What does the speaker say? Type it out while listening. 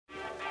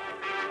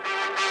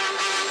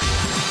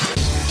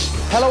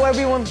Hello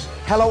everyone,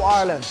 hello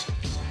Ireland.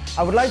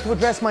 I would like to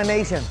address my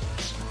nation.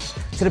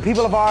 To the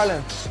people of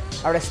Ireland,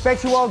 I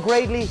respect you all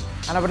greatly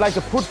and I would like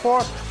to put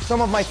forth some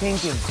of my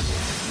thinking.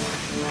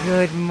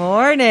 Good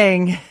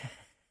morning.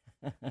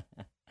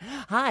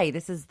 Hi,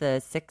 this is the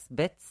 6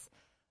 Bits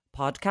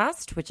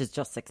podcast, which is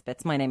just 6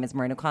 Bits. My name is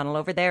Maureen O'Connell.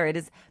 Over there it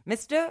is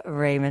Mr.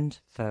 Raymond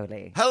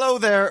Foley. Hello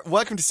there,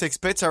 welcome to 6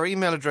 Bits. Our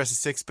email address is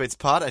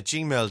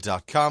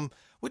 6bitspod@gmail.com.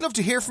 We'd love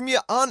to hear from you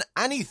on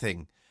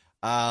anything.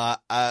 Well,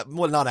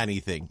 not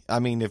anything. I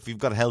mean, if you've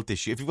got a health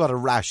issue, if you've got a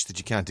rash that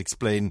you can't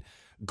explain,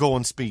 go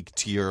and speak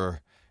to your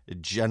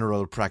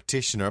general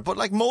practitioner. But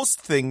like most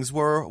things,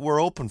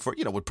 we're open for,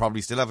 we'd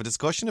probably still have a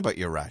discussion about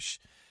your rash,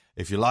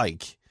 if you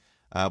like.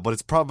 But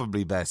it's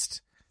probably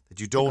best that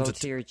you don't go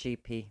to your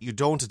GP. You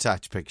don't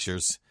attach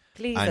pictures.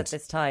 Please, at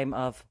this time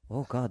of,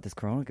 oh God, this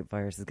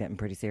coronavirus is getting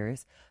pretty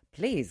serious.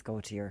 Please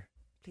go to your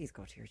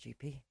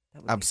GP.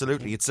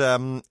 Absolutely. It's at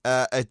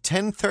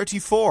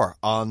 10:34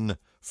 on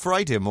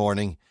Friday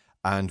morning,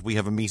 and we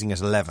have a meeting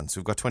at 11, so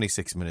we've got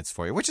 26 minutes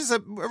for you, which is a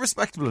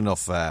respectable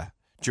enough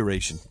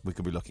duration we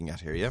could be looking at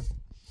here, yeah?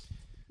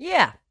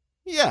 Yeah.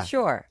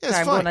 Sure. Yeah,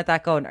 I'm going at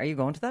that going, are you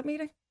going to that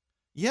meeting?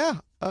 Yeah.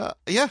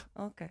 Yeah.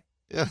 Okay.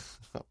 Yeah.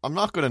 I'm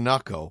not going to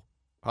not go.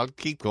 I'll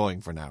keep going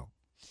for now.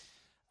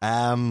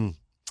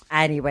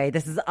 Anyway,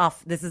 this is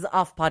off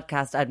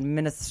podcast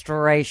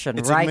administration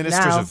it's right now. It's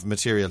administrative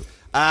material.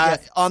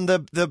 Yes. On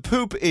the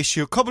poop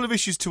issue, a couple of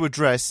issues to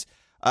address.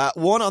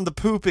 One on the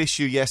poop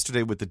issue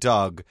yesterday with the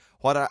dog.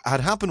 What had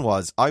happened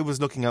was I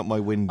was looking out my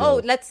window.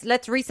 Oh,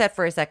 let's reset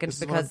for a second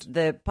because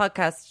the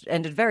podcast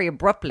ended very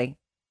abruptly.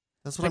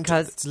 That's what I'm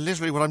doing. That's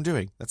literally what I'm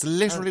doing. That's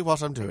literally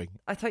what I'm doing.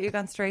 I thought you'd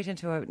gone straight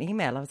into an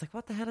email. I was like,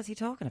 what the hell is he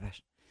talking about?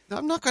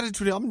 I'm not going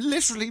to. I'm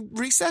literally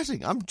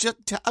resetting. I'm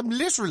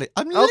literally.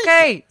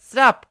 Okay,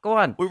 stop. Go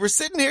on. We were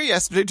sitting here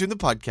yesterday doing the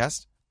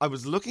podcast. I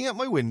was looking at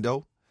my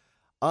window.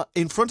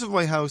 In front of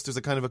my house, there's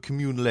a kind of a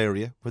communal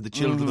area where the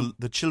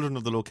children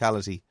of the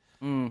locality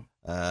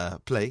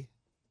play.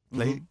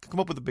 Come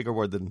up with a bigger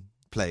word than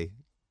play.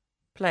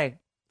 Play.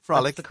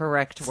 Frolic. That's the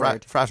correct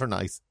word.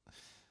 Fraternize.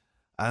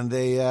 And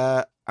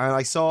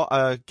I saw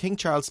a King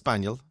Charles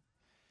Spaniel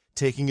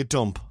taking a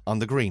dump on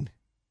the green.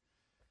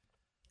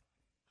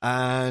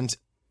 And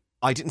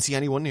I didn't see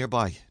anyone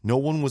nearby. No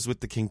one was with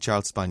the King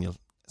Charles Spaniel.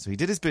 So he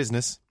did his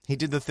business. He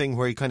did the thing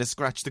where he kind of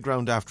scratched the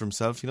ground after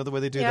himself. You know the way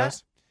they do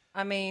that?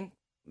 I mean,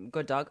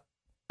 good dog.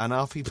 And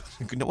off he...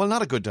 Well,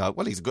 not a good dog.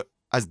 Well, he's good.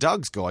 As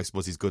dogs go, I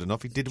suppose he's good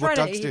enough. He did what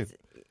dogs do.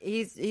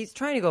 He's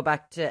trying to go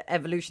back to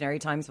evolutionary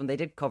times when they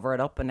did cover it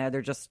up, and now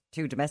they're just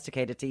too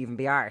domesticated to even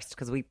be arsed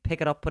because we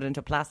pick it up, put it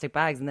into plastic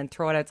bags, and then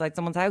throw it outside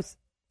someone's house.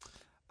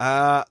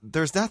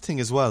 There's that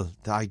thing as well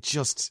that I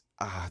just...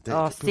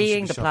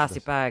 seeing the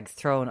plastic bags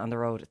thrown on the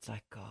road, it's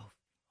like, oh.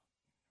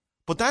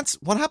 But that's...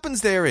 What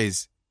happens there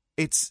is,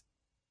 it's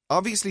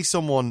obviously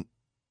someone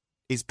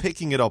is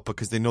picking it up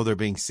because they know they're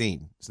being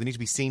seen. So they need to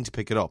be seen to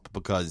pick it up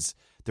because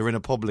they're in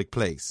a public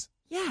place.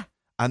 Yeah.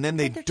 And then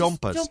they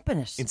dump it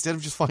it instead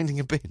of just finding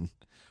a bin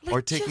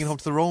or taking it home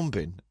to their own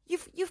bin.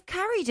 You've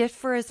carried it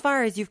for as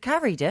far as you've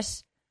carried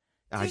it.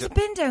 There's a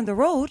bin down the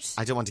road.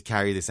 I don't want to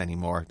carry this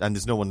anymore, and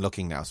there's no one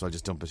looking now, so I'll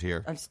just dump it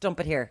here. I'll just dump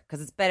it here because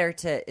it's better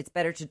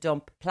to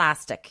dump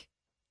plastic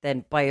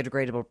than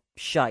biodegradable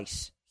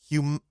shite.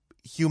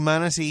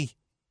 Humanity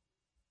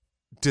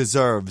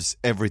deserves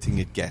everything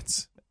it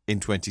gets in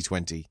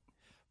 2020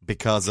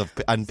 because of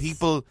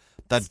people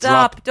that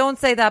Stop! Don't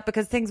say that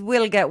because things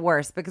will get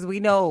worse. Because we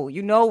know,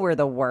 we're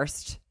the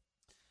worst.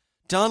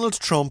 Donald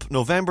Trump,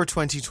 November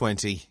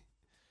 2020.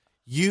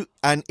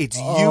 It's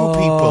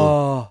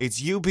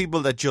you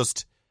people that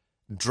just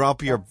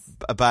drop your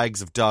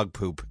bags of dog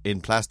poop in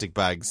plastic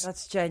bags.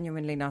 That's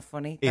genuinely not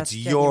funny. It's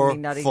your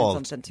not fault.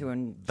 Even something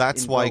to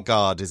That's invoke. why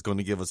God is going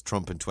to give us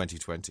Trump in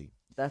 2020.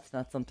 That's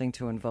not something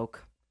to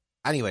invoke.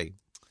 Anyway,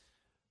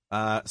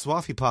 so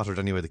off he pottered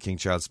anyway, the King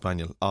Charles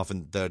Spaniel, off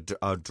in the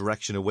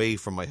direction away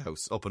from my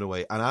house, up and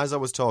away. And as I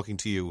was talking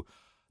to you,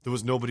 there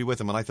was nobody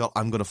with him, and I thought,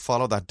 I'm going to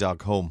follow that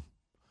dog home.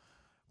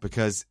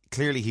 Because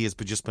clearly he has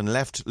just been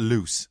left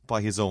loose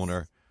by his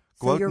owner.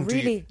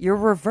 You're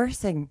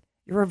reversing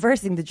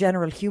the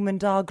general human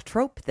dog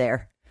trope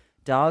there.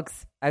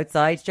 Dogs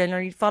outside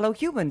generally follow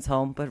humans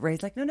home, but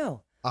Ray's like,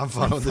 no. I'm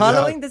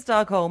following this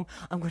dog home.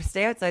 I'm going to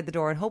stay outside the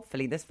door, and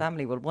hopefully this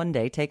family will one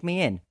day take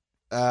me in.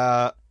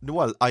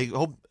 Well, I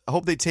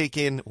hope they take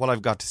in what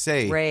I've got to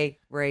say.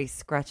 Ray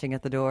scratching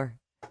at the door.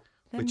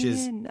 Which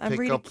is I'm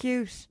really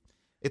cute.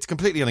 It's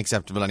completely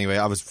unacceptable anyway.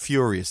 I was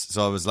furious.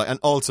 So I was like, and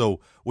also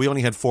we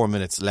only had 4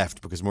 minutes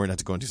left because Maureen had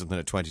to go and do something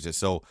at 20 to.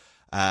 So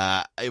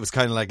it was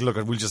kind of like, look,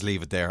 we'll just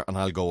leave it there and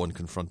I'll go and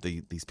confront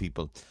these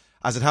people.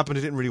 As it happened,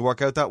 it didn't really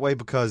work out that way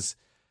because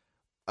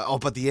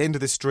up at the end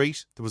of the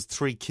street, there was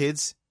 3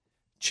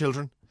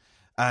 children,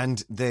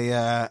 and they,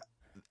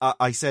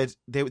 I said,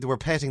 they were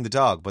petting the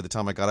dog by the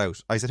time I got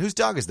out. I said, whose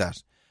dog is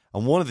that?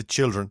 And one of the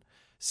children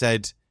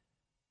said,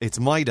 it's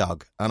my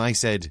dog. And I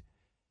said,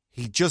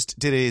 he just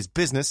did his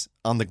business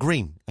on the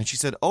green. And she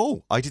said,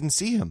 oh, I didn't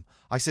see him.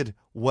 I said,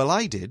 well,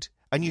 I did.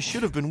 and you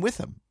should have been with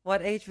him.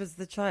 What age was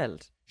the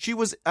child? She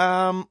was,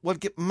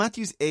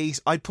 Matthew's 8.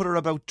 I'd put her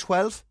about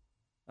 12.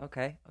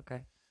 Okay.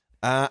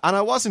 And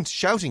I wasn't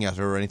shouting at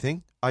her or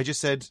anything. I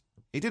just said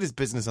he did his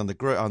business on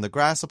the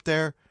grass up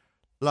there.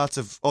 Lots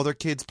of other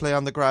kids play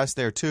on the grass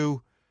there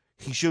too.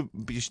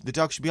 The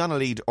dog should be on a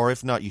lead, or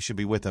if not, you should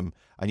be with him,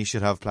 and you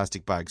should have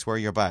plastic bags. Where are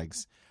your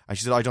bags? And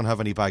she said, I don't have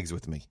any bags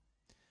with me.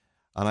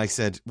 And I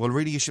said, well,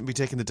 really, you shouldn't be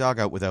taking the dog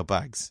out without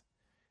bags.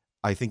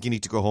 I think you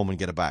need to go home and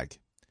get a bag.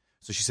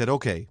 So she said,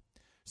 okay.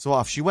 So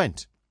off she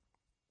went.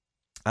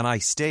 And I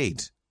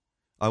stayed.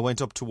 I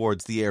went up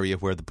towards the area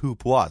where the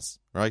poop was,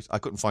 right? I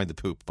couldn't find the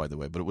poop, by the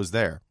way, but it was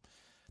there.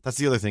 That's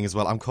the other thing as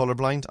well. I'm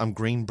colourblind. I'm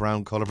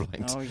green-brown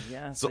colourblind. Oh,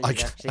 yeah. So you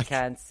actually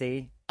can't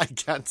see. I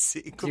can't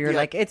see. So you're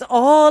like, it's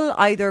all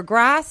either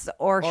grass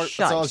or shite.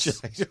 It's all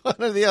shite. One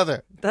or the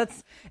other.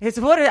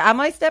 Am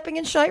I stepping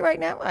in shite right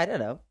now? I don't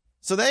know.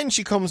 So then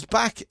she comes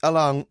back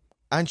along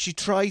and she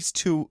tries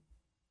to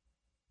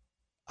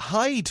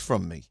hide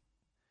from me.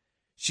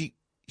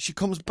 She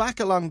comes back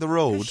along the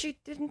road. She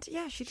didn't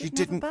have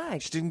a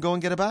bag. She didn't go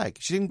and get a bag.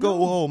 She didn't go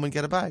home and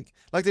get a bag.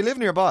 Like, they live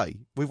nearby.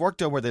 We've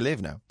worked out where they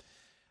live now.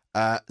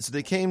 So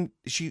they came.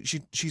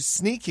 She's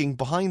sneaking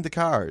behind the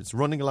cars,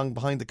 running along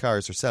behind the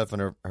cars herself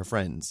and her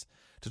friends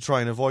to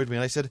try and avoid me.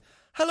 And I said,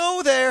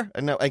 "Hello there."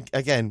 And now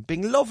again,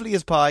 being lovely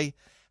as pie.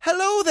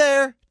 "Hello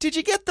there. Did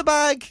you get the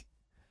bag?"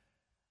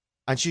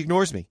 And she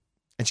ignores me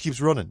and she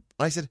keeps running.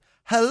 And I said,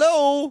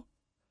 "Hello.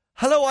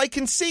 Hello, I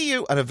can see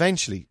you." And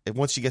eventually,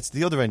 once she gets to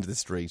the other end of the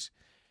street,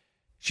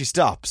 she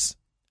stops.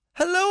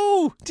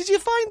 "Hello, did you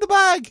find the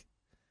bag?"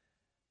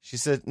 She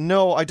said,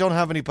 "No, I don't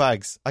have any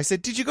bags." I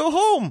said, "Did you go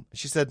home?"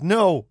 She said,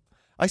 "No."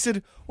 I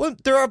said, "Well,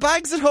 there are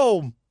bags at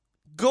home.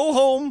 Go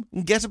home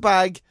and get a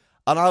bag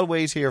and I'll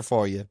wait here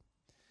for you."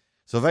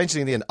 So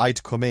eventually in the end, I had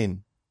to come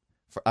in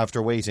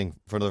after waiting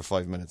for another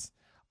 5 minutes.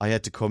 I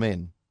had to come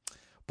in.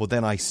 But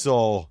then I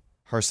saw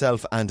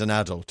herself and an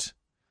adult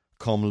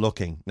come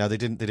looking. Now, they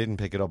didn't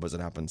pick it up as it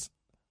happens.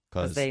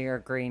 Because they are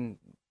green,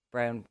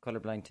 brown,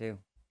 colourblind too.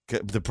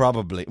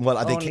 Probably. Well,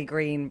 only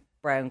green,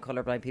 brown,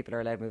 colourblind people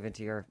are allowed to move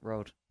into your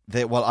road.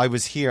 I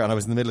was here and I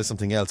was in the middle of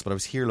something else, but I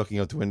was here looking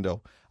out the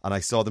window and I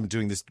saw them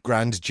doing this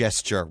grand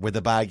gesture with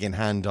a bag in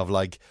hand of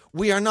like,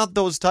 we are not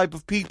those type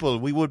of people.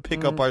 We would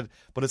pick up our...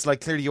 But it's like,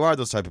 clearly you are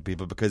those type of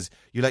people because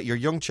you let your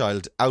young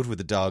child out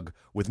with a dog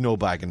with no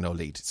bag and no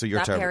lead. So you're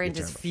terrible. That parent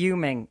is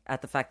fuming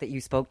at the fact that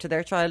you spoke to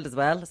their child as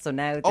well. So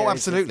now... Oh,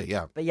 absolutely,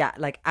 yeah. But yeah,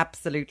 like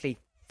absolutely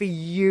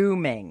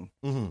fuming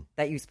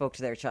that you spoke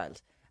to their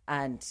child.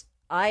 And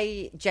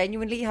I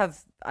genuinely have...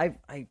 I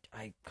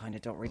kind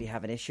of don't really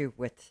have an issue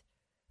with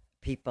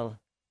people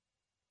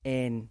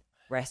in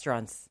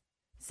restaurants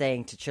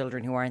saying to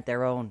children who aren't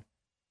their own,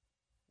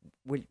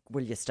 will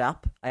you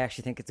stop? I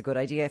actually think it's a good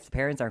idea if the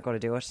parents aren't going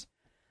to do it.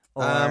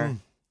 Or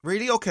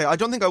really? Okay, I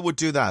don't think I would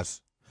do that.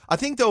 I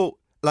think though,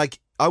 like,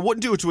 I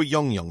wouldn't do it to a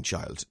young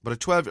child, but a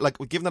 12, like,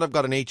 given that I've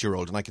got an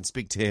 8-year-old and I can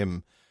speak to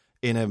him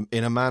in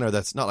a manner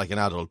that's not like an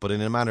adult, but in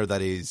a manner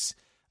that is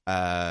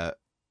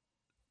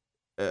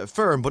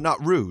firm but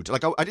not rude.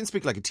 Like, I didn't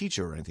speak like a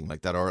teacher or anything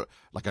like that, or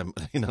like I'm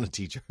not a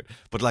teacher,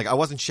 but like I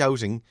wasn't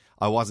shouting,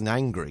 I wasn't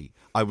angry.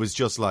 I was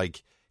just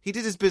like, he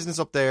did his business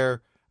up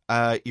there.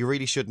 You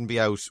really shouldn't be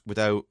out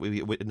without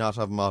not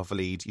having him off a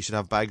lead. You should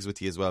have bags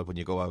with you as well when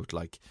you go out.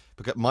 Like,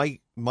 because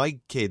my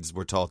kids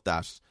were taught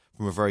that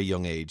from a very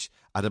young age.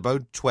 At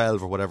about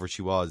 12 or whatever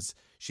she was,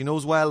 she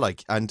knows well.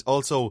 Like, and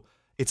also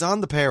it's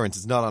on the parents.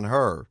 It's not on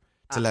her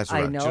to let her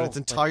out. Know, it's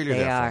entirely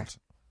their fault.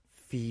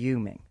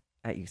 Fuming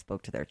that you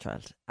spoke to their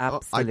child.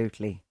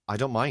 Absolutely. I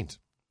don't mind.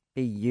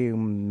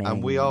 Fuming.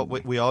 And we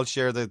all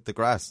share the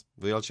grass.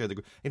 We all share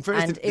the. In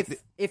fairness, and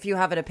if you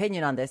have an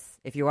opinion on this,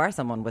 if you are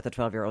someone with a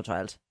 12-year-old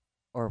child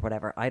or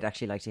whatever, I'd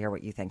actually like to hear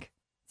what you think.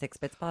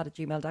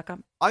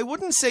 6bitspod@gmail.com. I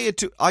wouldn't say it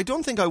to. I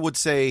don't think I would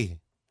say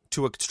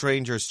to a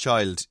stranger's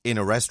child in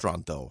a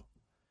restaurant though,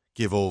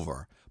 give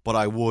over. But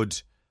I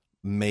would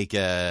make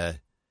an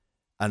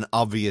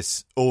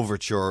obvious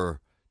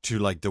overture to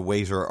like the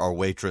waiter or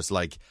waitress,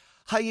 like,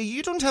 "Hiya,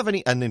 you don't have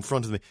any," and in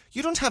front of me,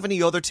 "You don't have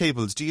any other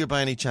tables, do you,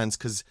 by any chance?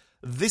 Because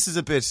this is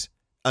a bit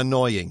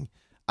annoying."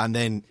 And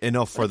then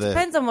enough for the...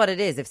 Depends on what it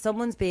is. If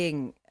someone's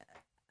being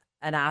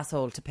an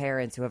asshole to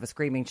parents who have a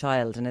screaming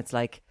child and it's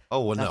like,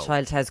 that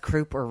child has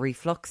croup or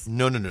reflux.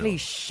 No.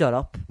 Please shut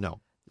up. No.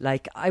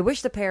 Like, I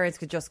wish the parents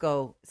could just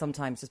go,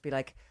 sometimes just be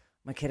like,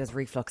 "My kid has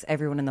reflux."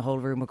 Everyone in the whole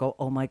room would go,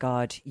 "Oh my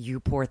God, you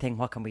poor thing.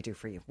 What can we do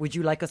for you? Would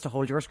you like us to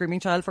hold your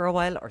screaming child for a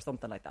while?" Or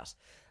something like that.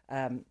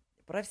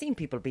 But I've seen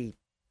people be...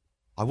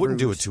 I wouldn't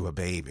do it to a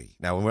baby.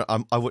 Now,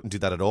 I wouldn't do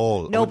that at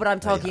all. No, but I'm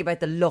talking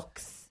about the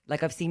looks.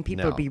 Like, I've seen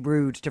people be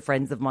rude to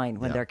friends of mine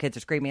when their kids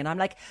are screaming, and I'm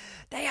like,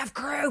 they have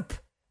croup.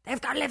 They've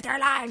got to live their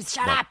lives.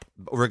 Shut up.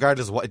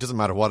 Regardless of what, it doesn't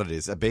matter what it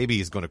is. A baby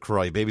is going to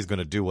cry. A baby's going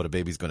to do what a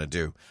baby's going to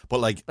do.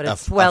 But like, a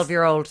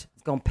 12-year-old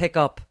is going to pick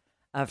up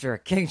after a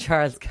King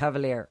Charles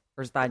Cavalier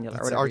or Spaniel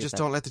or just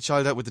don't let the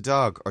child out with the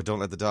dog, or don't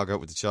let the dog out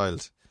with the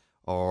child,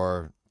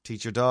 or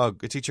teach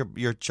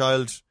your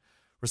child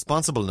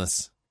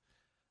responsibleness.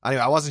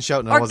 Anyway, I wasn't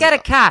shouting. Or get a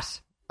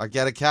cat. Or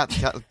get a cat.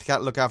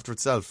 Cat look after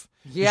itself.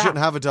 You Yeah. shouldn't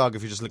have a dog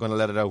if you're just going to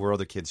let it out where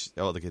other kids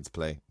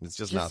play. It's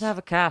just not. have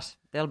a cat.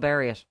 They'll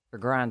bury it. They're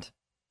grand.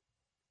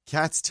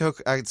 Cats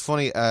took. It's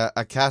funny.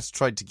 A cat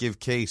tried to give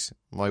Kate,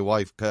 my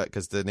wife,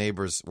 because the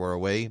neighbours were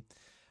away,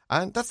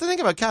 and that's the thing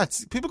about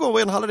cats. People go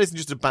away on holidays and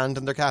just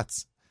abandon their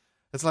cats.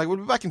 It's like, we'll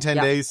be back in 10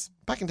 days.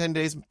 Back in 10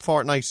 days,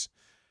 fortnight.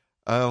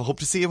 Hope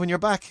to see you when you're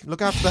back.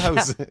 Look after the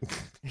house.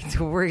 It's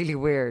really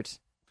weird.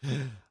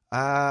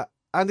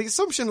 And the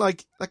assumption,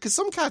 because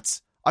some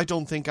cats, I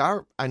don't think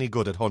are any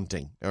good at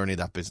hunting or any of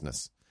that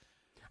business.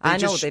 I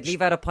know, they'd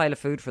leave out a pile of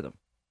food for them.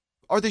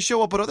 Or they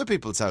show up at other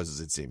people's houses,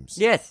 it seems.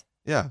 Yes.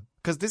 Yeah,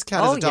 because this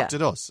cat has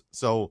adopted us.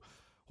 So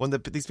when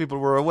these people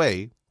were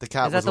away, the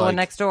cat Is that was the one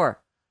next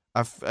door?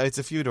 It's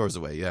a few doors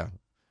away, yeah.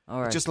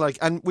 All right. Just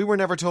and we were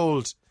never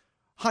told,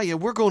 hiya,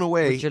 we're going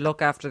away. Would you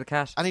look after the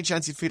cat? Any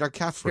chance you'd feed our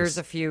cat for Here's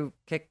us? a few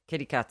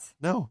kitty cats.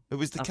 No, it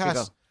was the Off you cat.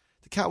 go.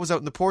 The cat was out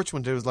in the porch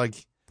one day. It was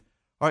like,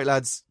 all right,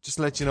 lads, just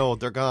to let you know,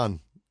 they're gone.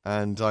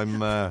 And I'm...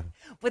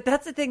 But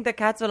that's the thing that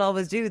cats will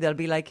always do. They'll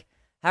be like,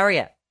 how are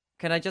you?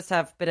 Can I just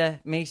have a bit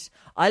of meat?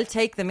 I'll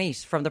take the meat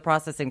from the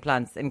processing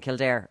plants in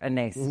Kildare and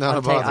Naas.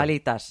 I'll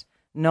eat that.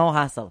 No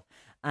hassle.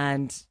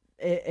 And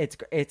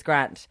it's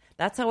grand.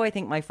 That's how I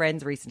think my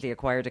friends recently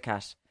acquired a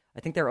cat. I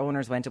think their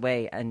owners went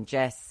away and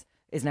Jess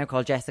is now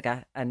called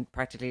Jessica and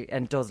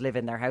does live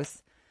in their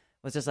house.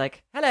 Was just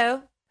like,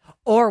 hello.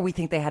 Or we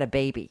think they had a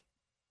baby.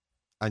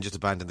 And just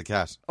abandoned the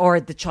cat. Or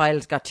the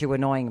child got too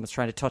annoying and was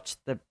trying to touch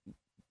the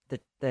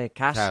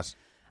cat.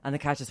 And the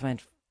cat just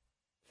went,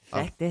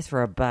 feck this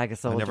for a bag of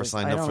soldiers. I never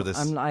signed up for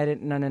this. No,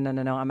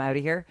 I'm out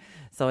of here.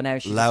 So now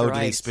she's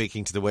loudly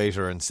speaking to the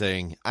waiter and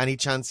saying, any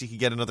chance you could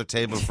get another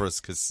table for us?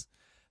 Because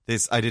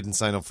I didn't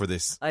sign up for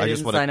this. I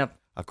just want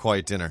a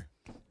quiet dinner.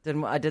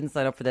 I didn't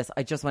sign up for this.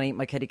 I just want to eat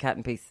my kitty cat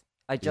in peace.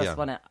 I just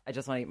want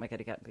to eat my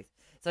kitty cat in peace.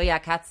 So yeah,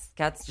 cats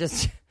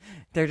just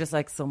they're just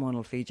like, someone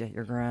will feed you.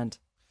 You're grand.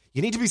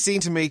 You need to be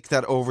seen to make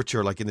that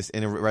overture, like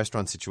in a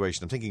restaurant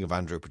situation. I'm thinking of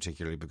Andrew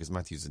particularly because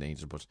Matthew's an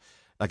angel, but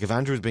like if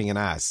Andrew's being an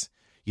ass,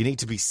 you need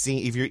to be seen.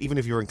 Even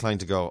if you're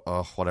inclined to go,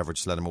 oh, whatever,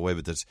 just let him away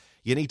with it.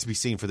 You need to be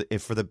seen for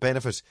the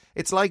benefit.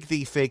 It's like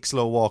the fake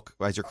slow walk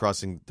as you're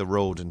crossing the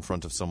road in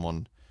front of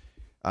someone.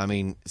 I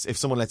mean, if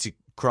someone lets you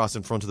cross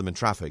in front of them in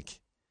traffic,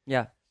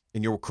 yeah,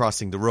 and you're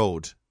crossing the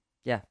road,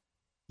 yeah,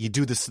 you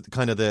do this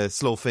kind of the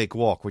slow fake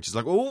walk, which is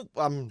like,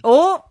 I'm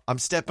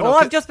stepping up. Oh,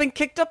 I've just been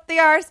kicked up the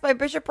arse by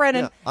Bishop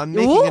Brennan. Yeah, I'm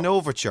making an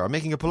overture. I'm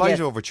making a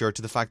polite overture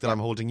to the fact that I'm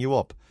holding you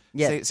up.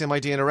 Yes. Same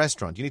idea in a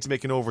restaurant. You need to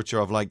make an overture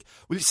of like,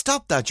 will you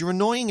stop that? You're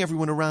annoying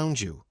everyone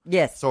around you.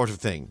 Yes. Sort of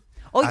thing.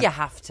 Oh, you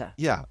have to.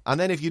 Yeah. And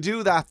then if you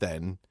do that,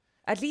 then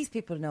at least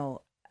people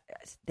know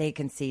they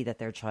can see that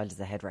their child is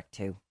a head wreck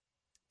too.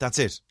 That's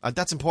it.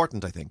 That's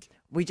important, I think.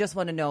 We just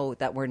want to know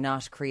that we're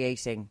not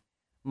creating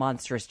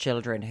monstrous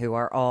children who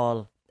are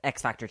all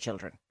X Factor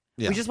children.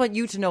 Yeah. We just want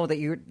you to know that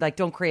you're like,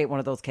 don't create one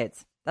of those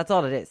kids. That's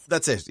all it is.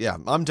 That's it. Yeah,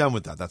 I'm down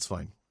with that. That's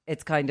fine.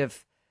 It's kind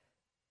of,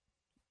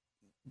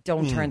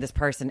 don't turn this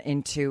person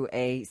into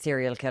a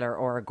serial killer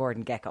or a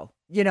Gordon Gekko.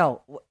 You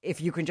know, if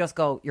you can just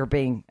go, you're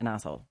being an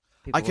asshole.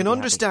 I can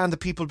understand the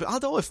people,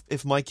 although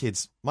if my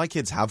kids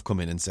have come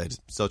in and said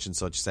such and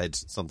such said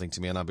something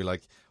to me, and I'd be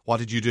like, what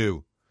did you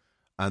do?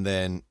 And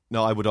then,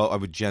 no, I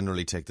would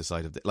generally take the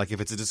side of it. Like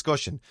if it's a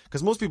discussion,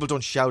 because most people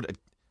don't shout at,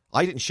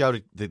 I didn't shout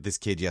at this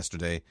kid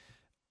yesterday.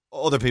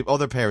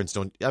 Other parents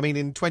don't. I mean,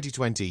 in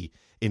 2020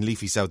 in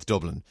leafy South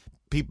Dublin,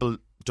 people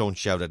don't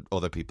shout at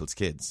other people's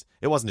kids.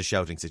 It wasn't a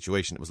shouting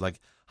situation. It was like,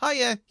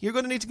 hiya, you're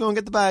going to need to go and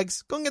get the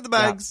bags. Go and get the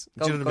bags.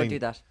 Yeah, do you know what I mean? Do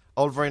that.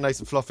 All very nice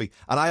and fluffy.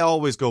 And I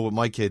always go with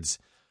my kids,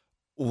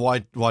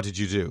 what did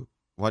you do?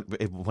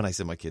 When I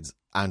say my kids,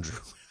 Andrew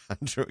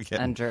again.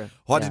 Andrew.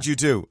 What did you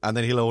do? And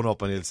then he'll own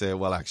up and he'll say,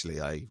 well, actually,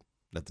 I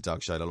let the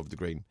dog shite all over the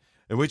green.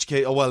 In which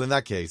case, in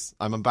that case,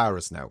 I'm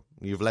embarrassed now.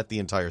 You've let the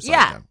entire side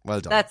down.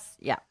 Well done.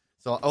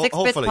 So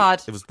hopefully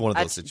it was one of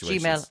those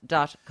situations.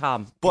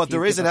 gmail.com. But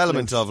there is an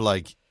element of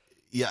like,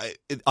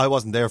 I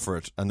wasn't there for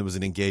it, and there was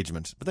an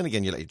engagement. But then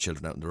again, you let your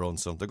children out on their own,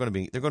 so they're going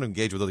to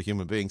engage with other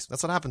human beings.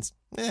 That's what happens.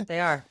 Yeah. They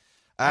are.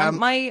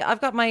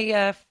 I've got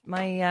my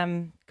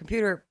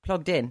computer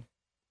plugged in.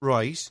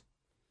 Right.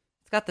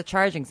 It's got the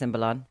charging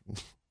symbol on.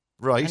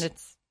 Right. And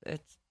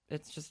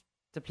it's just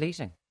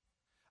depleting.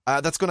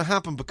 That's going to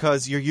happen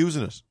because you're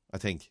using it, I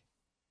think.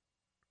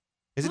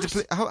 Is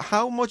it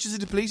how much is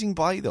it depleting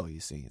by, though, you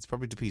see? It's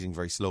probably depleting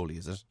very slowly,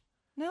 is it?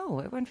 No,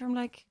 it went from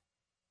like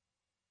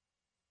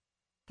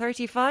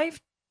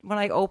 35 when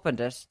I opened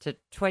it to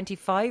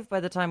 25 by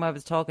the time I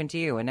was talking to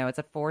you, and now it's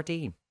at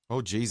 14.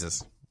 Oh,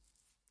 Jesus.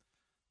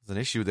 There's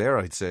an issue there,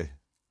 I'd say.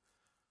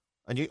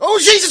 And you... Oh,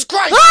 Jesus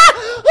Christ!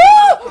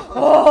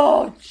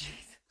 Oh, Jesus.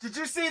 Did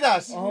you see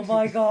that? Oh,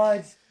 my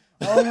God.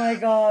 Oh, my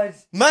God.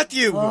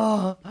 Matthew!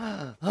 Oh,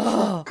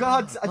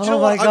 God.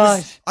 Oh, my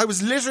God. I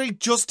was literally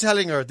just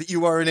telling her that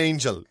you are an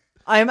angel.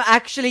 I'm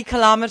actually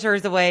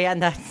kilometres away,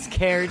 and that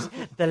scared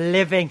the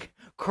living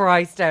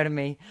Christ out of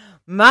me.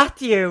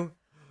 Matthew.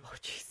 Oh,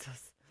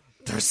 Jesus.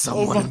 There's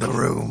someone in the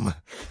room.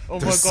 Oh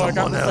There's my God,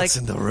 someone else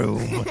in the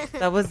room.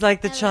 that was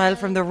like the child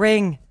from The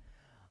Ring.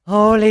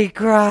 Holy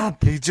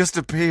crap. He just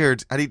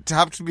appeared and he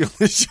tapped me on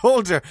the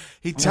shoulder.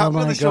 He tapped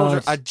me on my the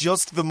shoulder God. at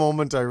just the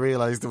moment I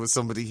realised there was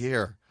somebody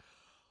here.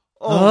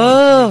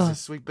 Oh.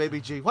 Jesus, sweet baby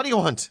G. What do you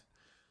want?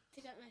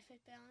 To get my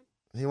Fitbit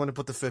on. You want to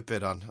put the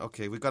Fitbit on?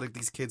 Okay, we've got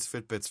these kids'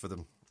 Fitbits for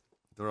them.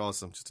 They're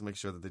awesome, just to make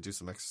sure that they do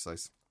some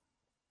exercise.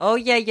 Oh,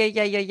 yeah.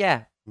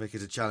 Make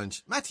it a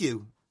challenge.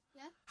 Matthew,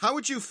 Yeah? how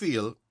would you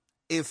feel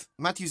if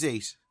Matthew's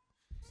 8?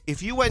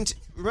 If you went,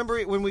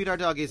 remember when we had our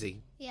dog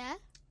Izzy, Yeah?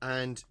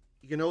 and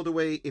you know the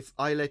way if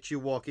I let you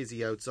walk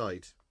Izzy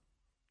outside,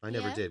 I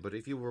never Yeah. did, but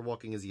if you were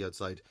walking Izzy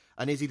outside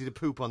and Izzy did a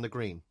poop on the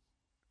green,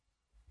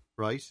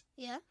 right?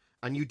 Yeah?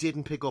 And you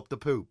didn't pick up the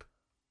poop,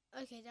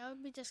 Okay, that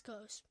would be just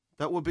gross.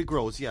 that would be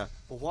gross, yeah.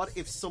 But what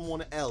if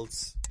someone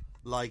else,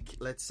 like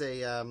let's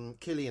say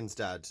Killian's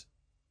dad,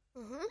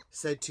 Mm-hmm.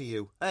 said to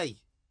you, "Hey,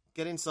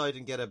 get inside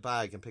and get a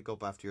bag and pick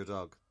up after your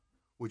dog"?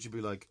 Would you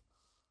be like,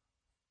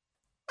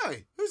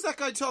 "Hey, who's that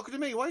guy talking to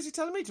me? Why is he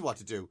telling me what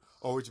to do?"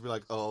 Or would you be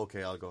like, "Oh,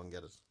 okay, I'll go and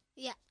get it"?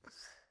 Yeah.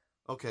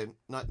 Okay,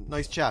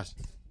 nice chat.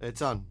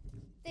 It's on.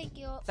 Thank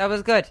you. That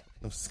was good.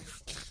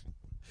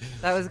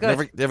 That was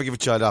good. Never give a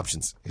child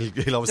options.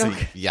 He'll always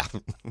say, "Yeah."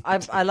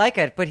 I like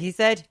it, but he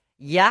said,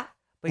 yeah.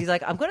 But he's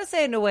like, I'm going to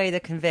say it in a way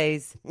that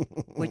conveys,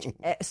 which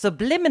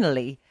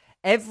subliminally,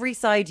 every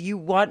side you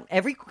want,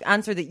 every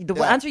answer the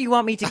answer you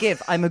want me to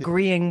give, I'm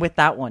agreeing with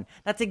that one.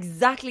 That's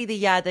exactly the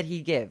yeah that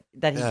he gave.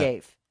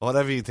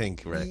 Whatever you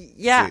think, Ray.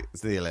 Yeah.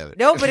 See you later.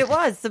 No, but it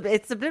was.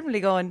 It's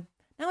subliminally going,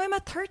 now I'm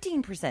at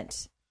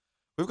 13%.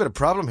 We've got a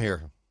problem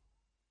here.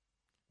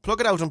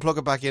 Plug it out and plug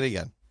it back in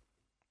again.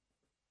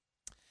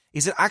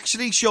 Is it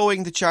actually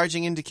showing the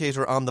charging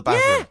indicator on the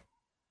battery? Yeah.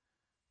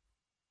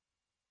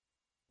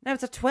 Now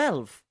it's at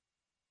 12.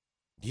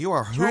 You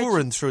are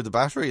hooring through the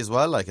battery as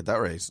well, like at that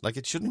rate. Like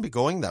it shouldn't be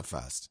going that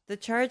fast. The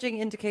charging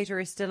indicator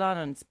is still on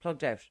and it's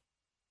plugged out.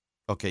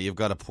 Okay, you've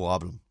got a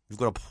problem. You've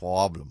got a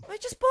problem. I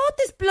just bought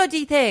this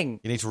bloody thing.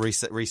 You need to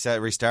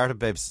restart it,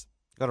 babes.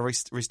 You've got to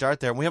restart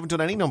there. And we haven't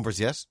done any numbers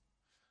yet.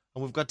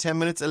 And we've got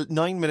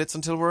 9 minutes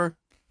until we're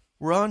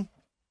on.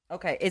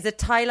 Okay, is it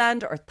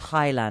Thailand or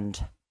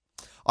Thailand?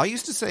 I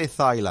used to say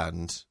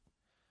Thailand,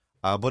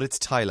 but it's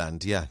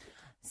Thailand, yeah.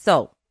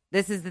 So,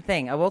 this is the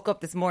thing. I woke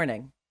up this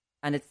morning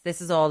and this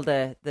is all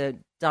the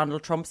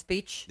Donald Trump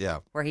speech. Yeah.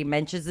 Where he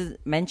mentions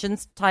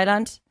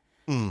Thailand.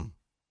 Mm.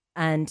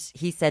 And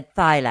he said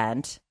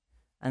Thailand.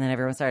 And then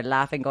everyone started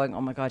laughing, going,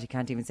 oh my God, he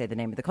can't even say the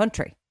name of the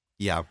country.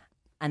 Yeah.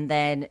 And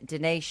then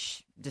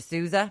Dinesh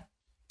D'Souza,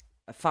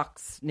 a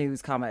Fox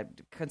News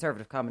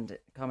conservative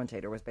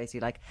commentator, was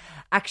basically like,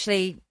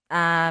 actually,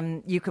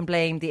 you can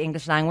blame the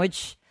English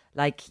language.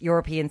 Like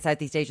European,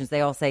 Southeast Asians,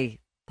 they all say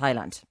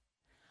Thailand.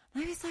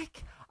 And I was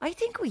like, I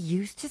think we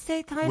used to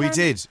say Thailand.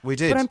 We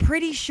did. But I'm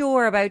pretty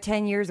sure about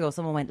 10 years ago,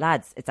 someone went,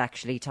 lads, it's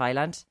actually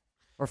Thailand.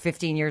 Or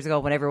 15 years ago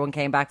when everyone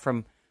came back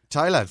from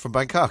Thailand, from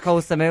Bangkok. Koh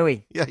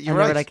Samui. Yeah, you're and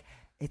right. They were like,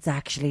 it's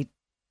actually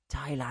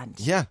Thailand.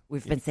 Yeah.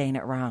 We've been saying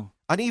it wrong.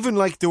 And even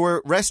like there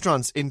were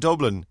restaurants in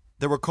Dublin,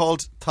 they were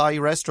called Thai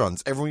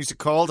restaurants. Everyone used to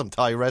call them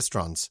Thai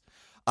restaurants.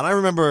 And I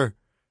remember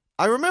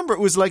it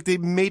was like they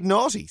made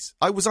naughties.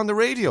 I was on the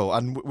radio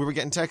and we were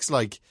getting texts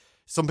like,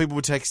 some people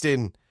would text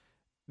in,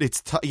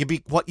 it's you'd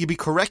be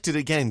corrected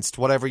against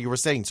whatever you were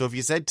saying. So if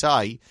you said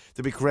Thai,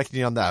 they'd be correcting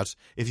you on that.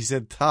 If you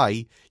said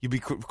Thai, you'd be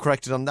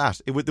corrected on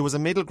that. There was a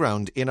middle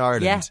ground in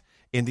Ireland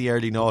in the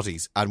early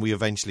noughties, and we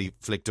eventually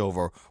flicked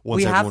over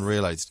once everyone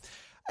realised.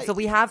 So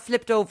we have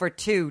flipped over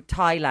to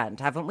Thailand,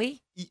 haven't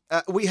we?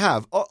 We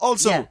have.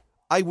 Also,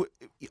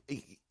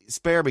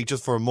 spare me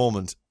just for a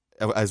moment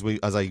as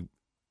I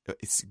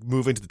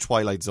move into the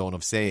twilight zone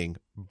of saying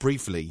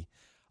briefly,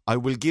 I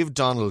will give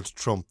Donald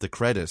Trump the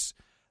credit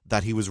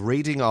that he was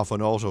reading off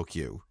an auto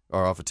cue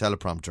or off a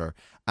teleprompter,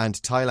 and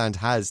Thailand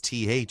has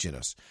TH in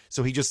it.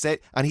 So he just said,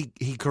 and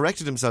he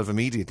corrected himself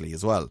immediately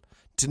as well.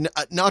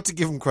 Not to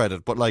give him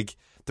credit, but like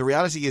the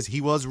reality is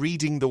he was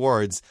reading the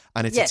words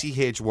and it's a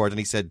TH word, and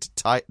he said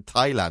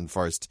Thailand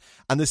first.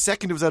 And the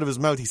second it was out of his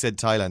mouth, he said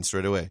Thailand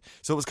straight away.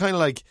 So it was kind of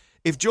like,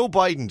 if Joe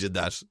Biden did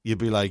that, you'd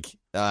be like,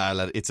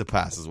 it's a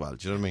pass as well.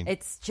 Do you know what I mean?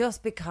 It's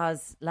just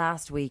because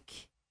last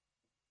week...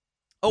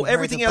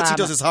 everything else he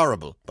does is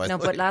horrible.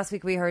 But last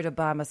week we heard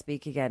Obama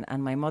speak again,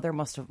 and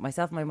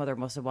myself and my mother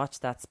must have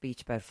watched that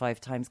speech about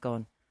 5 times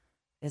going,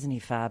 isn't he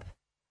fab?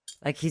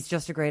 Like, he's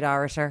just a great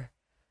orator.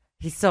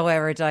 He's so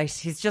erudite.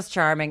 He's just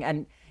charming,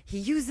 and he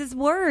uses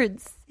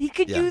words. He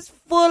could use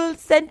full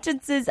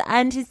sentences,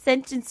 and his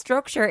sentence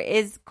structure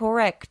is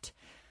correct.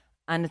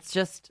 And it's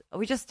just,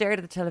 we just stared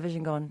at the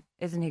television going,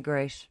 isn't he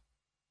great?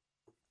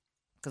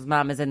 Because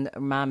Mom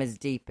is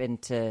deep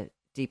into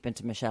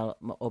Michelle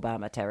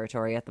Obama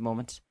territory at the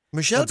moment.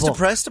 Michelle's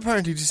depressed,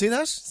 apparently. Did you see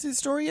that? See the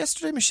story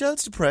yesterday?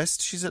 Michelle's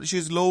depressed. She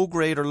has low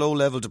grade or low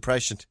level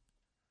depression.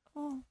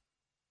 Oh,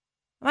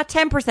 I'm at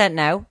 10%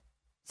 now.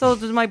 So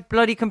does my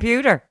bloody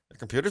computer. The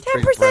computer's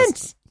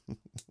 10%.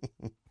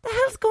 The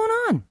hell's going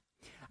on?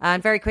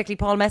 And very quickly,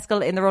 Paul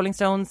Mescal in the Rolling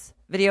Stones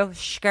video,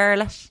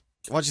 Scarlet.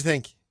 What do you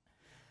think?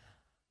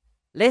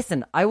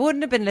 Listen, I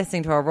wouldn't have been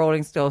listening to a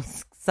Rolling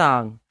Stones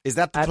song Is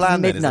that the at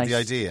plan then? Is that midnight. the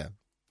idea?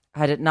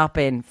 had it not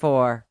been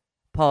for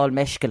Paul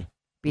Meshkel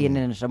being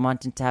in it and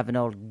wanting to have an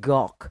old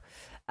gawk.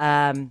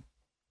 I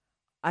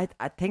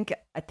think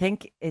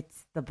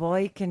it's the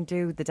boy can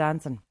do the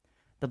dancing,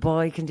 the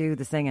boy can do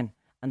the singing,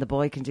 and the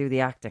boy can do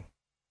the acting.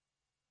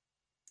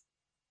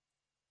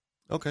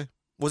 Okay.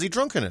 Was he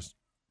drunk in it?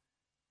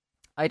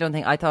 I don't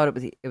think. I thought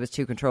it was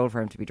too controlled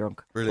for him to be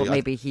drunk. Really? But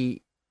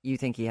maybe you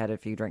think he had a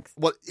few drinks.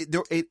 Well,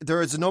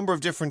 there is a number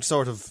of different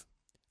sort of,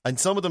 and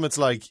some of them it's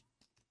like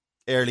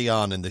early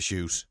on in the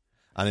shoot,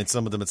 and in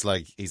some of them it's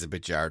like he's a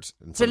bit jarred.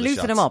 To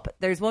loosen him up,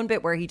 there's one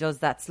bit where he does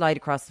that slide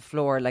across the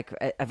floor, like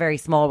a very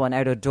small one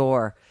out a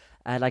door,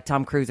 like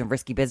Tom Cruise in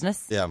Risky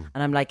Business. Yeah.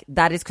 And I'm like,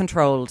 that is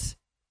controlled.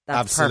 That's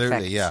Absolutely,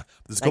 perfect. yeah.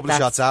 There's a Like couple of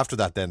shots after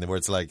that then where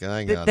it's like,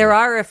 hang on. There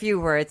are a few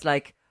where it's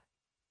like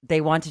they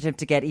wanted him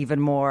to get even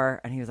more,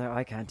 and he was like,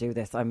 I can't do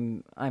this.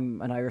 I'm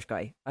an Irish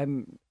guy.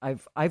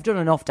 I've done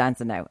enough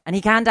dancing now, and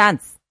he can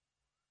dance.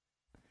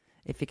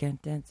 If you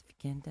can't dance,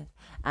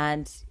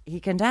 and he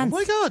can Oh dance.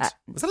 my God.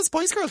 Was that a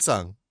Spice Girls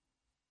song?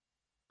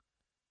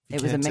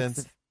 It was a mix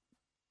of,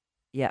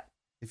 yeah.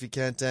 If you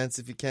can't dance,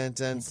 if you can't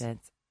dance.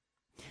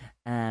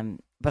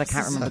 But I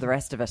can't remember the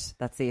rest of it.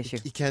 That's the issue.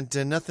 You can't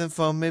do nothing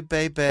for me,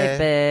 baby.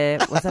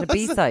 Baby. Was that a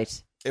B-side?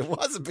 It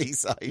was a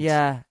B-side.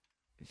 Yeah.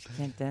 If you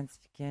can't dance,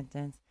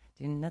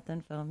 do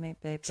nothing for me,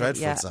 baby.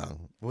 Dreadful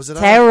song. Was it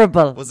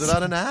terrible? Was it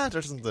on an ad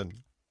or something?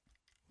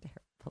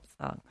 Terrible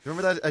song.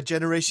 Remember that A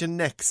Generation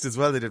Next as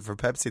well? They did for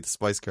Pepsi, the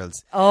Spice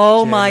Girls.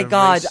 Oh my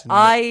God!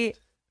 Generation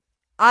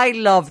I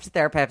loved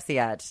their Pepsi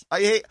ad.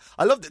 I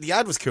loved it. The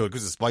ad was cool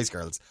because of Spice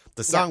Girls.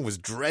 The song was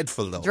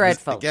dreadful though.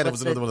 Dreadful. Again, it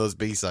was another one of those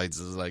B-sides.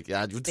 It was like,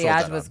 yeah, you'd The throw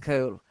ad that was on.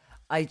 cool.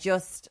 I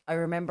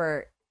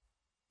remember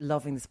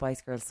loving the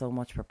Spice Girls so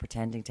much for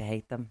pretending to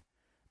hate them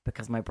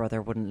because my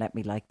brother wouldn't let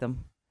me like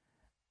them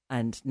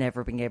and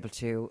never being able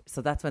to.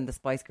 So that's when the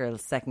Spice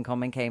Girls Second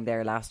Coming came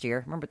there last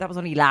year. Remember, that was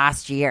only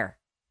last year.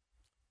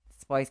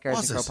 Spice Girls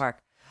Was in Crow it? Park.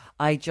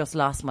 I just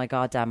lost my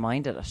goddamn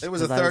mind at it. It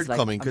was a 'cause I third like,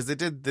 coming because they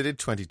did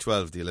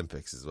 2012 the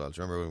Olympics as well. Do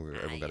you remember when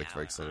everyone got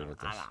very excited about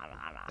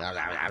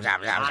that?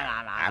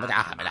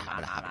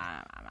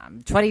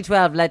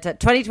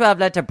 2012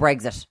 led to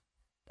Brexit.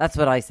 That's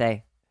what I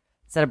say.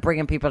 Instead of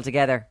bringing people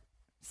together,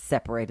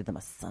 separated them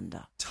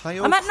asunder.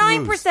 I'm at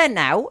 9%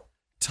 now.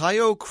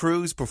 Tayo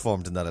Cruz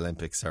performed in that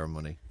Olympic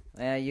ceremony.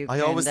 Yeah, you I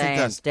can always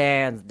think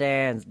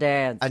dance.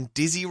 And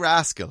Dizzy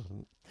Rascal.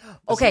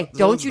 Okay, There's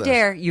don't loads you of that.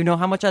 dare. You know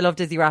how much I love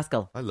Dizzy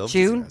Rascal. I love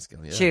Dizzy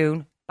Rascal, yeah.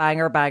 Tune,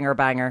 banger, banger,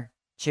 banger.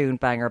 Tune,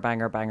 banger,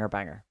 banger, banger,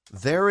 banger.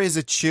 There is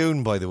a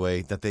tune, by the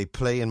way, that they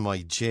play in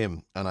my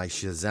gym, and I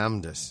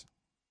Shazammed it.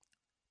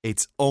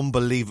 It's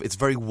unbelievable. It's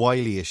very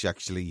Wiley-ish,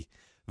 actually.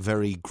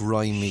 Very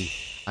grimy.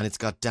 And it's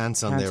got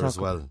dance on there as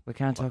well. We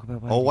can't talk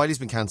about Oh, Wiley's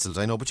been cancelled,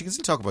 I know, but you can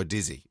still talk about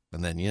Dizzy.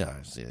 And then, you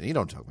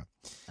don't talk about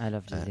I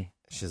love Dizzy.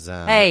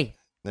 Shazam. Hey,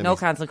 Let no me-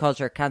 cancel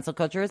culture. Cancel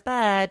culture is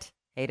bad.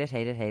 Hate it.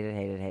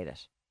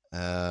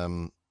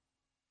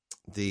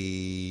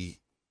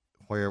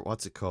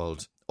 What's it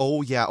called?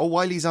 Oh yeah,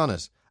 Wiley's on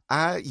it.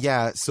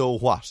 Yeah, so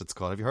what? It's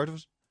called. Have you heard of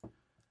it?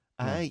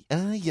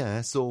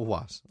 Yeah, so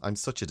what? I'm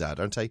such a dad,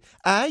 aren't I?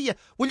 Yeah.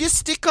 Will you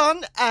stick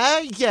on?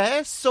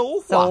 Yeah,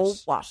 so what? So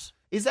what?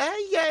 Is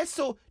yeah,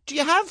 so do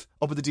you have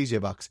up at the DJ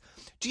box?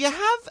 Do you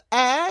have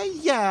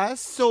yeah,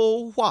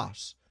 so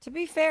what? To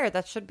be fair,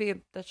 that should be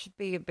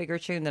a bigger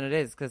tune than it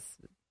is because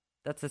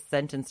that's a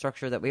sentence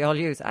structure that we all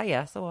use.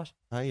 Yeah, so what?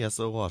 Yeah,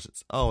 so what?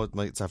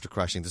 It's after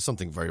crashing. There's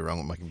something very wrong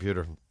with my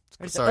computer.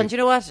 Sorry. And you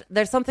know what?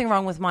 There's something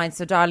wrong with mine.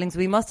 So, darlings,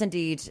 we must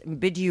indeed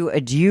bid you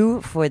adieu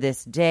for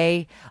this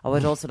day. I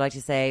would also like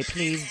to say,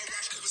 please.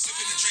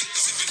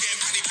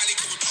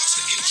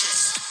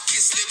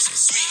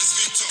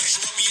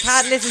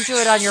 Can't listen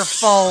to it on your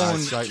phone.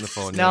 It's right in the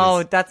phone. No,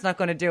 yeah, that's not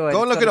going to do it.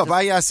 go and It's look it gonna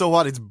up. Yeah, so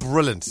what? It's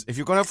brilliant. If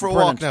you're going out for a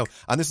walk now,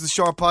 and this is a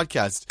short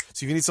podcast,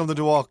 so if you need something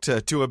to walk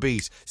to a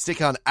beat, stick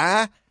on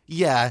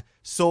yeah.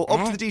 So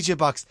up to the DJ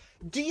box.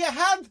 Do you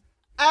have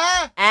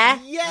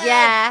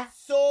yeah.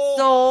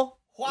 So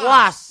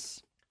what?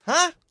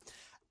 Huh?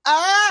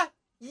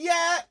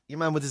 Yeah. Your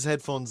man with his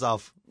headphones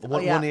off.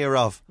 One ear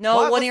off. No,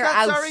 What? one What's ear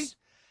that? out. Sorry.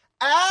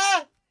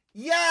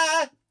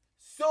 Yeah.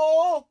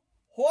 So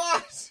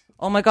what?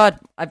 Oh my God,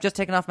 I've just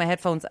taken off my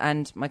headphones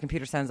and my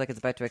computer sounds like it's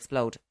about to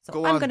explode. So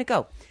Go I'm on. going to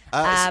go.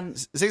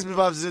 6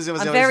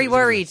 I'm very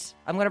worried.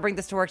 I'm going to bring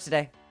this to work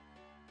today.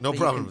 No So you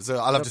problem. can So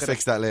I'll have look to it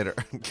fix that later.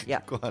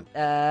 Yeah. Go on.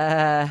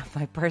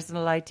 My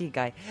personal IT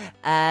guy.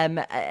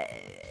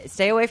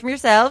 Stay away from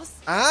yourselves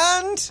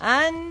And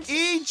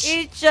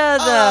each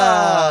other.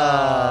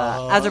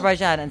 Oh.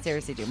 Azerbaijan, and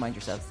seriously, do mind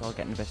yourselves. It's all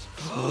getting a bit.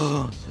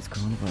 This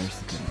coronavirus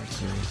is getting very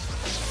serious.